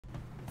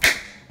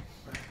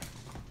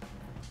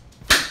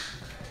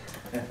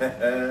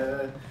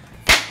Oh,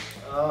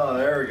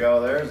 there we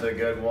go. There's a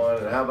good one.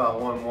 And how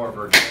about one more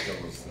for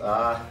giggles?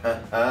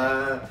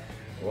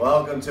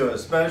 Welcome to a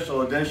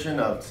special edition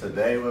of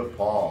Today with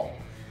Paul.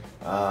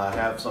 I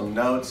have some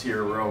notes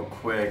here real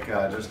quick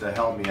just to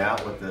help me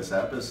out with this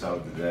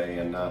episode today.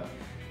 And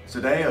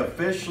today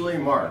officially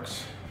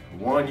marks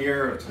 1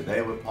 year of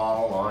Today with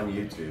Paul on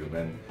YouTube.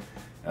 And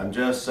I'm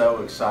just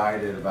so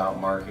excited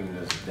about marking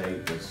this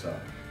date, this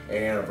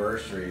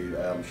anniversary.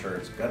 I'm sure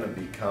it's going to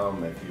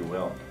become, if you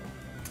will.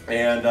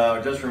 And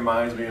it just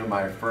reminds me of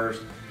my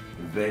first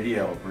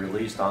video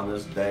released on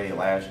this day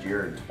last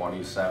year in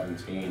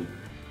 2017.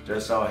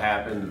 Just so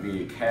happened to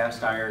be a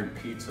cast iron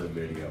pizza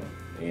video.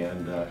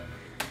 And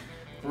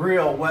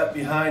real wet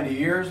behind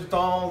the ears with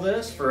all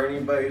this for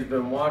anybody who's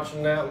been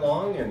watching that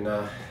long, and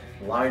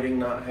lighting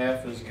not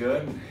half as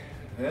good.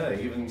 Yeah,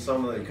 even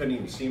some of them couldn't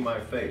even see my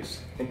face.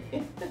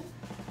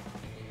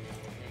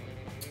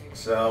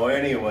 So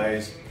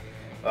anyways,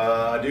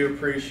 I do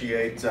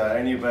appreciate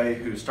anybody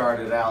who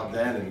started out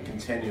then and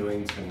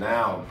continuing to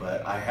now,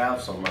 but I have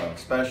some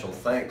special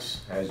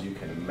thanks, as you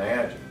can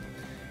imagine,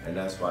 and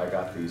that's why I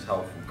got these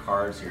helpful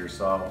cards here,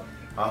 so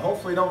I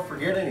hopefully don't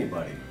forget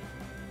anybody.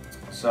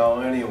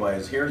 So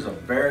anyways, here's a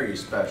very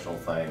special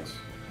thanks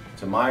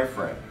to my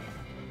friend,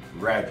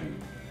 Reggie,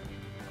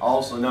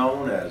 also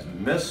known as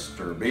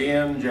Mr.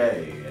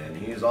 BMJ, and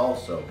he's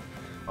also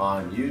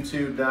on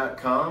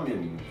YouTube.com. You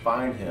can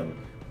find him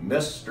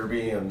Mr.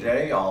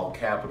 BMJ, all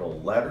capital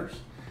letters.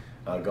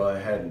 Go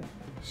ahead and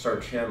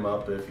search him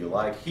up if you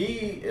like.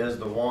 He is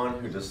the one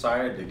who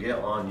decided to get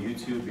on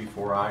YouTube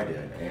before I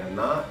did, and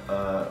not,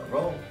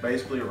 well,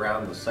 basically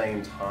around the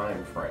same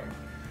time frame.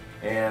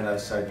 And I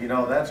said, you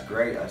know, that's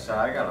great. I said,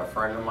 I got a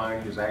friend of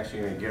mine who's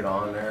actually going to get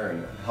on there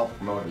and help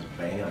promote his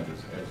band,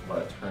 is what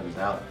it turns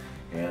out.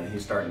 And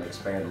he's starting to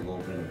expand a little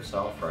bit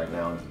himself right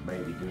now and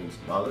maybe doing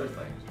some other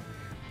things.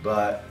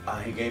 But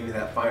he gave me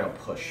that final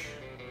push.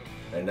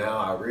 And now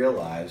I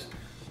realize,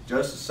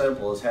 just as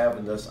simple as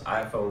having this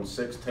iPhone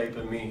 6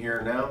 taping me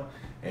here now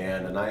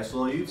and a nice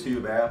little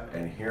YouTube app,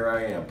 and here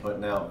I am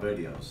putting out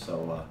videos.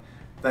 So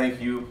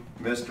thank you,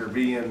 Mr.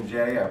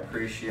 BMJ. I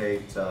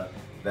appreciate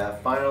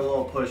that final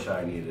little push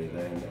I needed,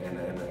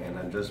 and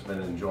I've just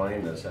been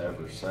enjoying this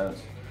ever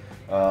since.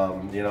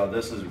 You know,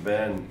 this has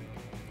been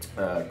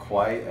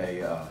quite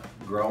a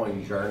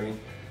growing journey,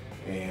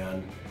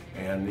 and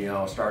you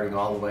know, starting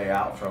all the way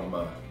out from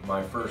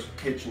my first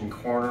kitchen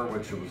corner,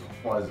 which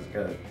was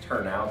going to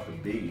turn out to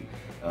be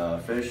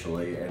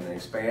officially, and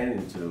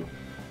expanding to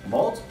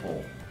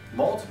multiple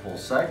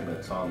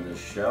segments on this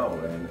show,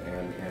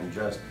 and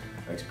just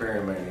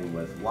experimenting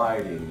with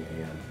lighting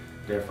and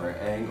different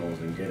angles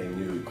and getting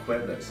new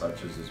equipment,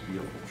 such as this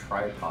beautiful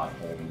tripod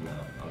holding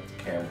up the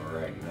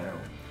camera right now.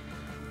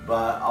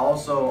 But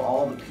also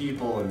all the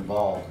people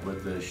involved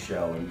with this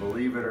show, and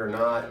believe it or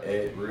not,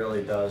 it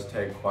really does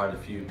take quite a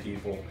few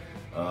people.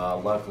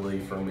 Luckily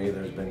for me,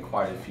 there's been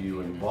quite a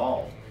few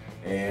involved,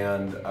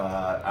 and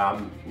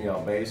I'm, you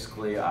know,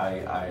 basically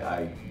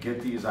I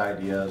get these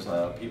ideas,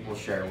 people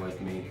share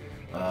with me.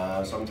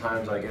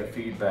 Sometimes I get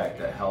feedback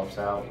that helps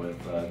out with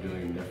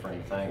doing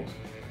different things.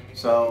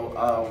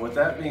 So with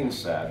that being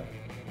said,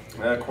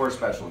 and of course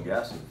special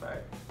guests, in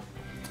fact,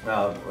 and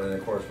of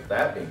course with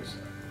that being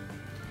said,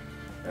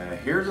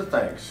 here's a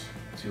thanks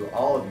to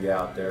all of you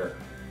out there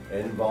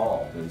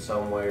involved in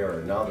some way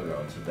or another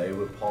on Today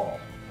with Paul,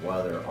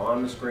 whether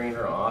on the screen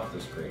or off the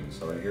screen.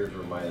 So here's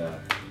where my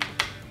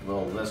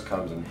little list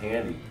comes in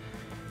handy.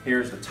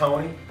 Here's the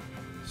Tony,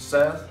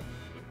 Seth,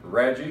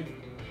 Reggie,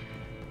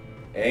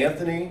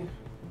 Anthony,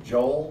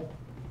 Joel,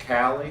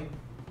 Callie,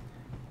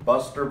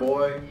 Buster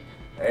Boy,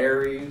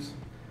 Aries,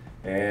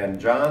 and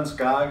John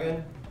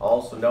Scoggin,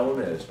 also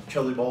known as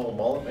Chili Bowl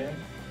Mullet Man.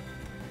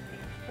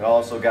 We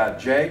also got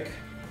Jake,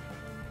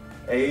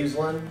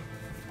 Aislinn,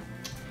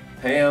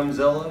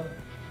 Pamzilla,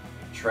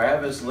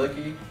 Travis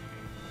Licky,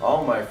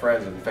 all my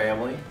friends and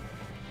family.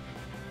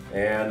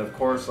 And of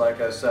course, like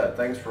I said,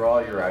 thanks for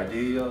all your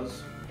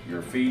ideas,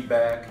 your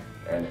feedback,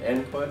 and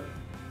input.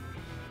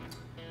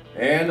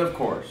 And of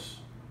course,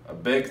 a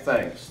big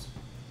thanks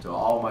to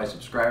all my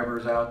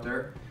subscribers out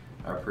there.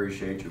 I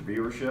appreciate your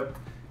viewership,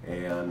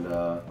 and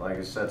like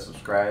I said,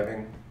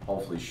 subscribing,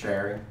 hopefully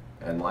sharing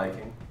and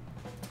liking.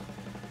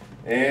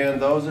 And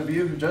those of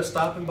you who just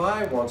stopping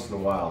by once in a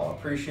while,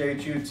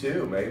 appreciate you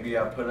too. Maybe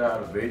I put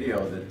out a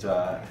video that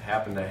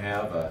happened to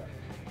have a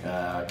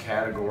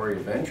category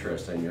of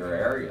interest in your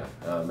area.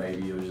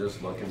 Maybe you was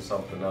just looking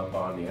something up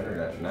on the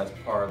internet, and that's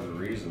part of the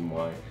reason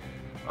why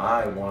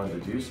I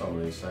wanted to do some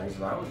of these things.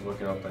 And I was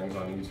looking up things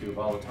on YouTube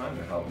all the time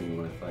to help me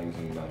with things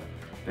in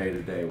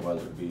day-to-day,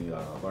 whether it be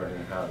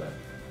learning how to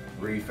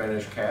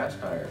refinish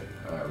cast iron,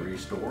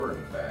 restore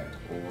in fact,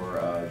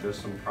 or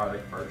just some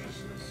product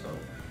purchases. So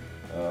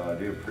I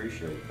do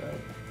appreciate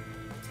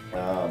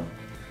that.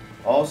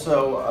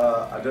 Also,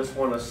 I just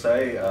want to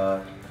say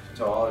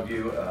to all of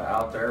you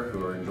out there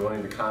who are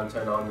enjoying the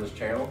content on this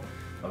channel,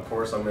 of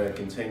course I'm going to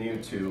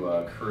continue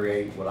to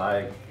create what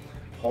I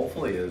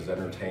hopefully is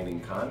entertaining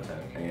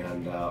content,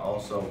 and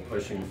also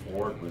pushing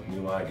forward with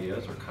new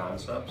ideas or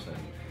concepts.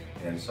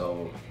 And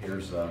so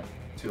here's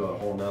to a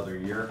whole nother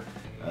year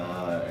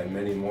and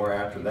many more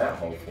after that,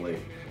 hopefully.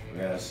 We're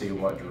going to see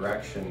what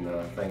direction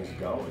things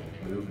go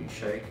and move and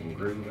shake and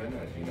groove in.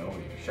 As you know,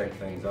 we shake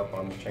things up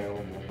on the channel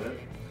a little bit.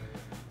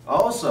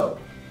 Also,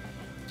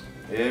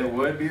 it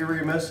would be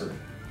remiss of me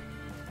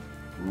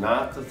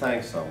not to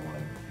thank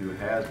someone who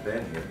has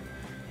been here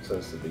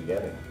since the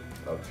beginning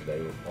of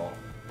Today with Paul.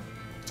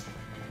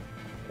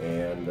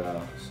 And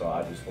so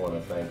I just want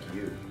to thank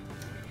you,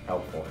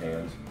 helpful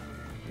hands.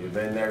 You've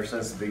been there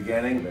since the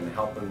beginning, been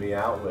helping me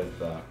out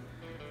with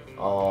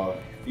a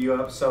few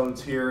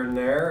episodes here and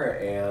there,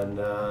 and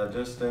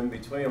just in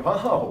between.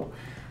 Oh,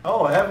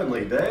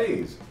 heavenly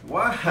days.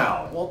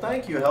 Wow. Well,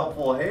 thank you,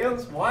 helpful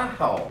hands.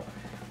 Wow.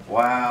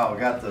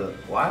 Got the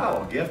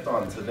gift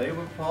on Today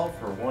with Paul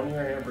for 1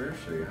 year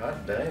anniversary.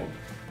 Hot dang.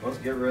 Let's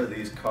get rid of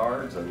these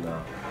cards and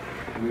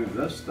move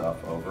this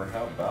stuff over.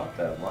 How about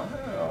that?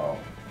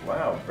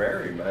 Wow,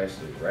 very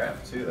nicely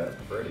wrapped too. That's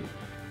pretty.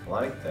 I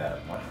like that.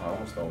 Wow, I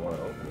almost don't want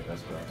to open it.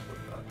 That's what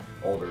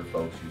older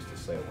folks used to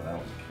say when I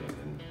was a kid.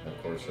 And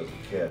of course, as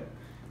a kid,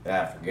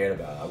 forget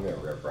about it. I'm going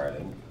to rip right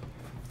in.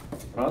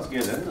 Well, let's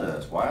get into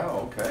this.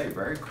 Wow, okay,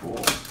 very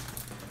cool.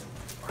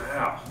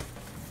 Wow,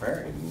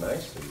 very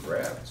nicely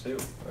wrapped too.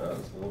 There's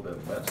a little bit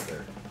of mess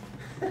there.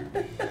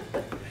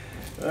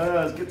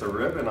 Let's get the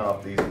ribbon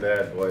off these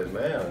bad boys,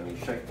 man, and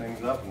shake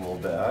things up a little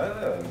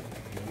bit.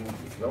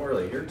 Don't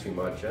really hear too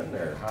much in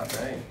there. Hot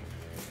dang.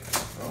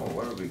 Oh,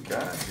 what do we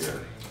got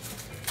here?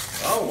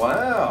 Oh,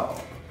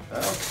 wow.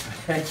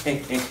 Okay,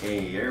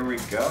 here we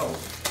go.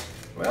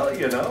 Well,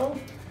 you know,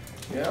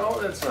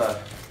 it's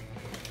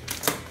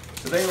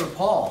Today with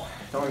Paul.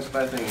 Don't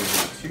expect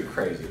anything too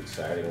crazy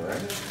exciting,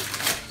 right?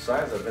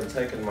 Besides, I've been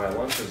taking my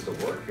lunches to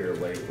work here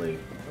lately.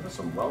 What are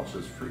some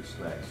Welch's fruit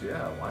snacks?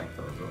 Yeah, I like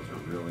those. Those are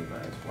really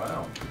nice.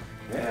 Wow.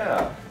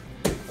 Yeah.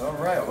 All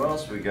right, what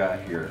else we got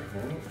here?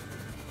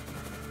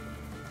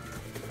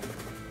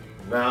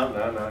 No,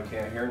 I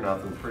can't hear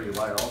nothing. Pretty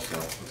light also.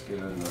 Let's get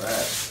into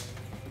that.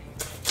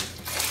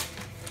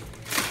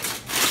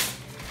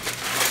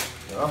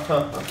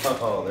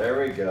 Oh, there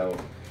we go.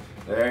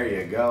 There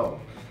you go.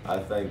 I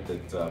think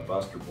that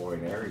Buster Boy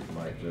and Aries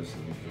might just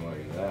enjoy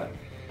that.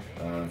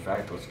 In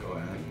fact, let's go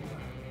ahead and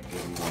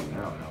give them one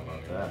now. How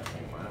about that? Oh,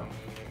 wow.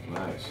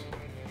 Nice.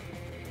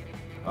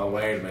 Oh,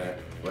 wait a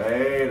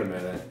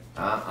minute.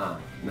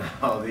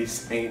 No,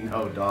 these ain't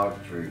no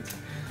dog treats.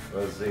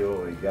 Let's see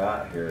what we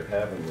got here.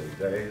 Heavenly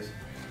days.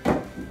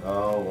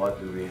 Oh, what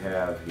do we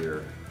have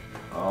here?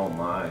 Oh,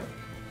 my.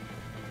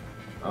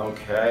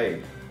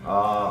 Okay.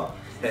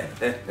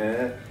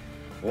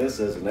 This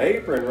is an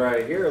apron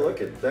right here. Look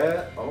at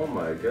that. Oh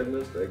my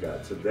goodness. They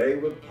got Today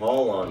with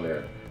Paul on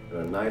there. And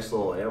a nice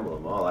little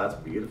emblem. Oh, that's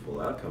beautiful.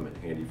 That'll come in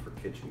handy for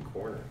kitchen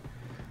corner.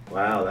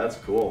 Wow, that's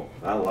cool.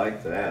 I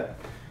like that.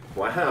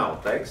 Wow,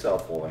 thanks,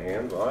 helpful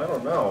hands. Well, I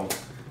don't know.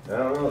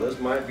 This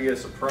might be a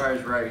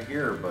surprise right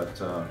here, but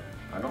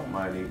I don't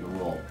mind eating a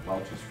little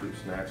Welch's fruit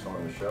snacks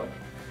on the show.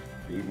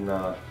 Eating,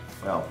 well,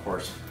 of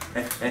course,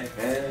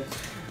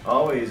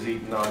 always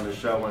eating on the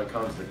show when it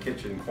comes to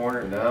kitchen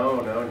corner.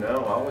 No.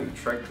 Oh, you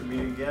tricked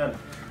me again.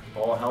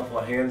 All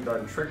helpful hands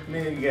done tricked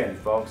me again,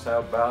 folks. How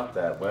about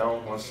that?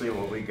 Well, let's see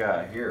what we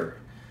got here.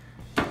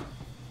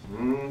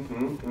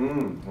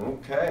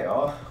 Okay.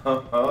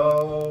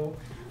 Oh,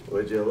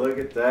 would you look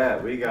at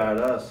that? We got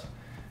us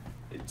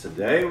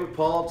Today with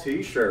Paul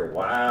t-shirt.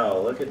 Wow,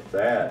 look at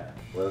that.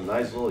 With a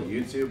nice little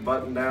YouTube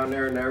button down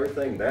there and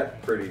everything. That's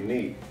pretty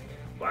neat.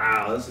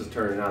 Wow, this is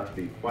turning out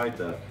to be quite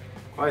the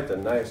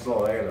nice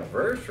little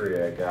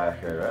anniversary I got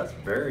here. That's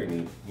very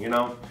neat. You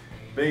know,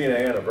 being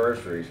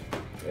anniversaries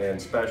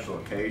and special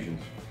occasions,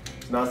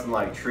 it's nothing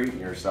like treating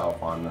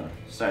yourself on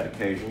said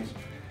occasions.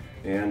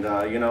 And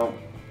you know,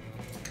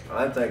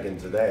 I'm thinking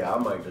today I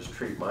might just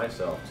treat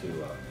myself to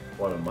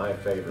one of my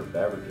favorite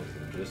beverages.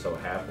 It just so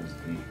happens to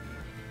be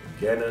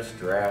Guinness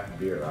draft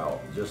beer. I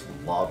just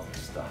love the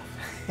stuff.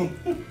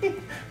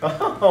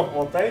 Oh,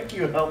 well, thank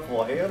you,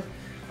 helpful hand.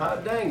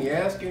 Hot dang, you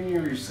ask and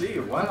you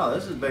receive. Wow,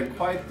 this has been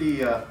quite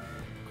the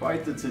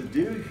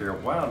to-do here.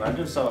 Wow, and I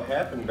just so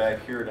happened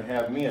back here to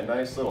have me a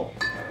nice little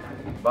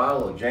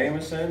bottle of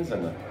Jameson's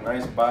and a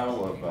nice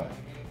bottle of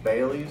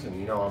Bailey's. And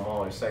you know, I'm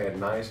always saying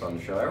nice on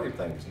the show.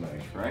 Everything's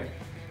nice, right?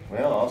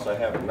 Well, I also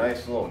have a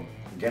nice little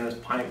Guinness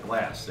pint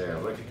glass there.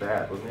 Look at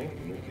that. Let me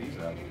move these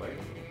out of the way a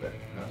little bit.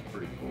 That's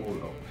pretty cool,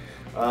 though.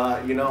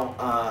 You know,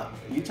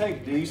 you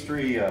take these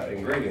three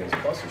ingredients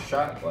plus a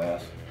shot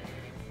glass,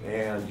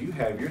 and you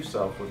have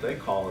yourself what they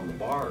call in the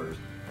bars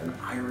an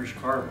Irish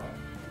carbo.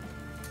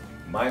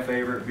 My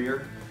favorite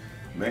beer,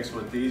 mixed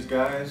with these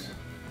guys,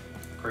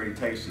 pretty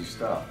tasty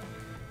stuff.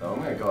 So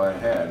I'm going to go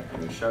ahead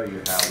and show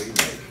you how we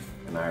make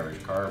an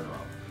Irish carbo.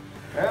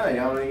 Yeah, you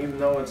know, even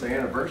though it's an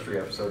anniversary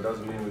episode,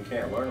 doesn't mean we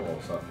can't learn a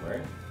little something,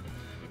 right?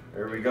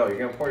 There we go. You're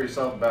going to pour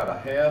yourself about a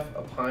half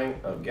a pint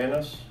of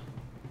Guinness.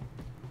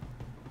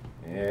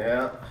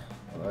 Yeah,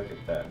 look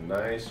at that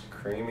nice,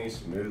 creamy,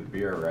 smooth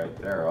beer right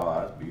there. Oh,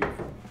 that's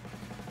beautiful.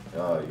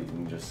 You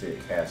can just see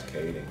it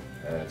cascading,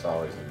 and it's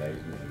always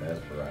amazing and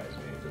mesmerizing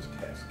me. It just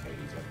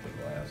cascades up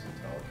the glass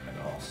until it kind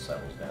of all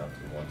settles down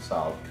to one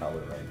solid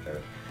color right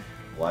there,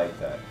 like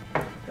that.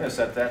 I'm going to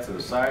set that to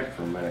the side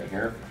for a minute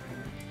here,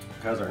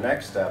 because our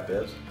next step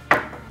is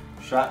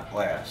shot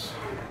glass.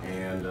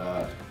 And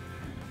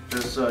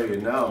just so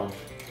you know,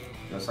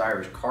 this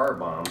Irish car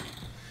bomb,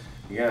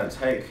 you're going to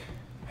take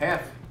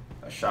half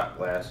a shot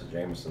glass of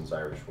Jameson's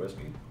Irish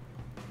whiskey.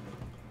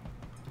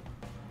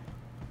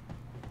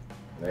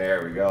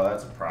 There we go,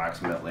 that's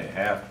approximately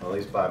half, at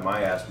least by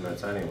my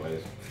estimates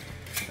anyways.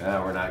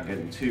 Now we're not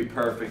getting too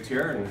perfect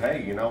here, and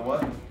hey, you know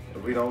what?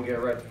 If we don't get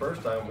it right the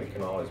first time, we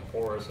can always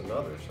pour us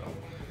another, so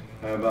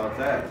how about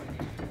that?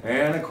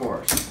 And of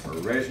course,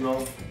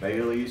 original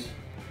Bailey's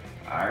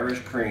Irish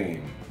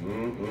cream.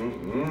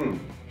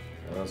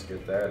 Let's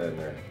get that in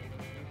there.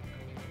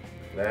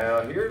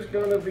 Now here's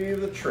gonna be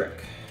the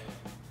trick.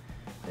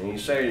 And you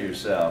say to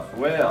yourself,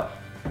 well,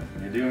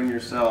 you're doing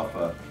yourself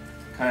a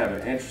kind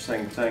of an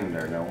interesting thing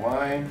there. Now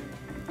why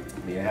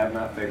you have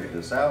not figured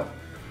this out,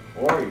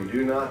 or you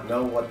do not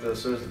know what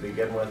this is to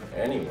begin with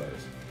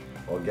anyways?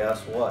 Well,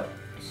 guess what?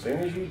 As soon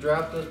as you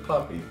drop this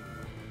puppy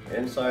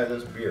inside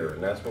this beer,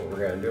 and that's what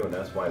we're going to do, and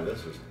that's why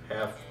this is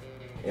half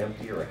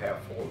empty or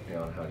half full,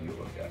 depending on how you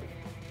look at it,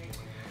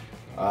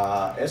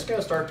 it's going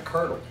to start to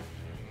curdle.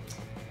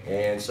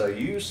 And so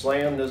you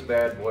slam this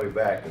bad boy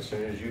back as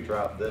soon as you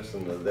drop this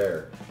into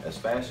there as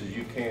fast as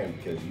you can,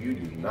 because you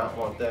do not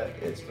want that.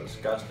 It's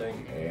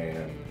disgusting,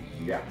 and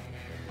yeah.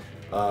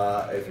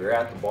 If you're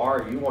at the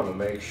bar, you want to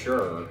make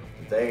sure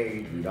that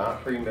they do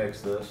not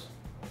pre-mix this,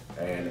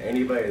 and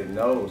anybody that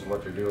knows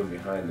what they're doing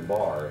behind the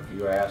bar, if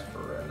you ask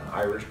for an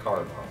Irish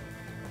car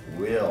bomb,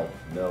 will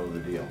know the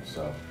deal.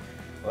 So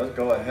let's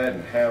go ahead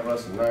and have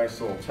us a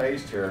nice little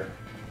taste here.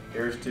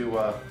 Here's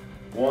to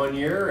 1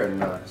 year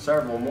and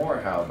several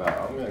more. How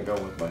about? I'm going to go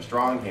with my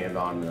strong hand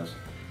on this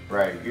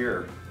right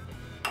here.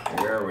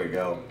 There we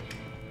go.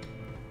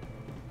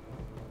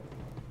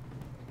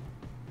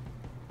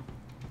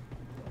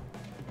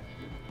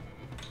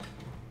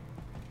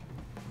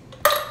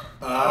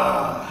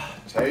 Ah,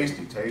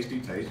 tasty,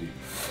 tasty, tasty.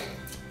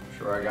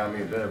 Sure, I got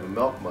me a bit of a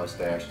milk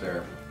mustache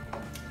there.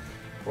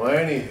 Well,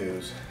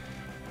 anywho's,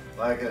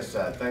 like I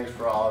said, thanks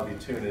for all of you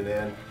tuning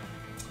in.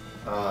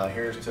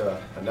 Here's to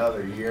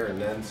another year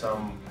and then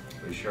some,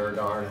 we sure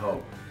darn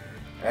hope.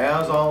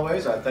 As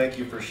always, I thank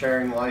you for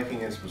sharing,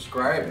 liking, and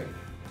subscribing.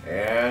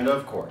 And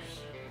of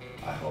course,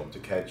 I hope to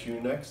catch you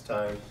next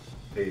time.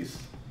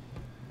 Peace.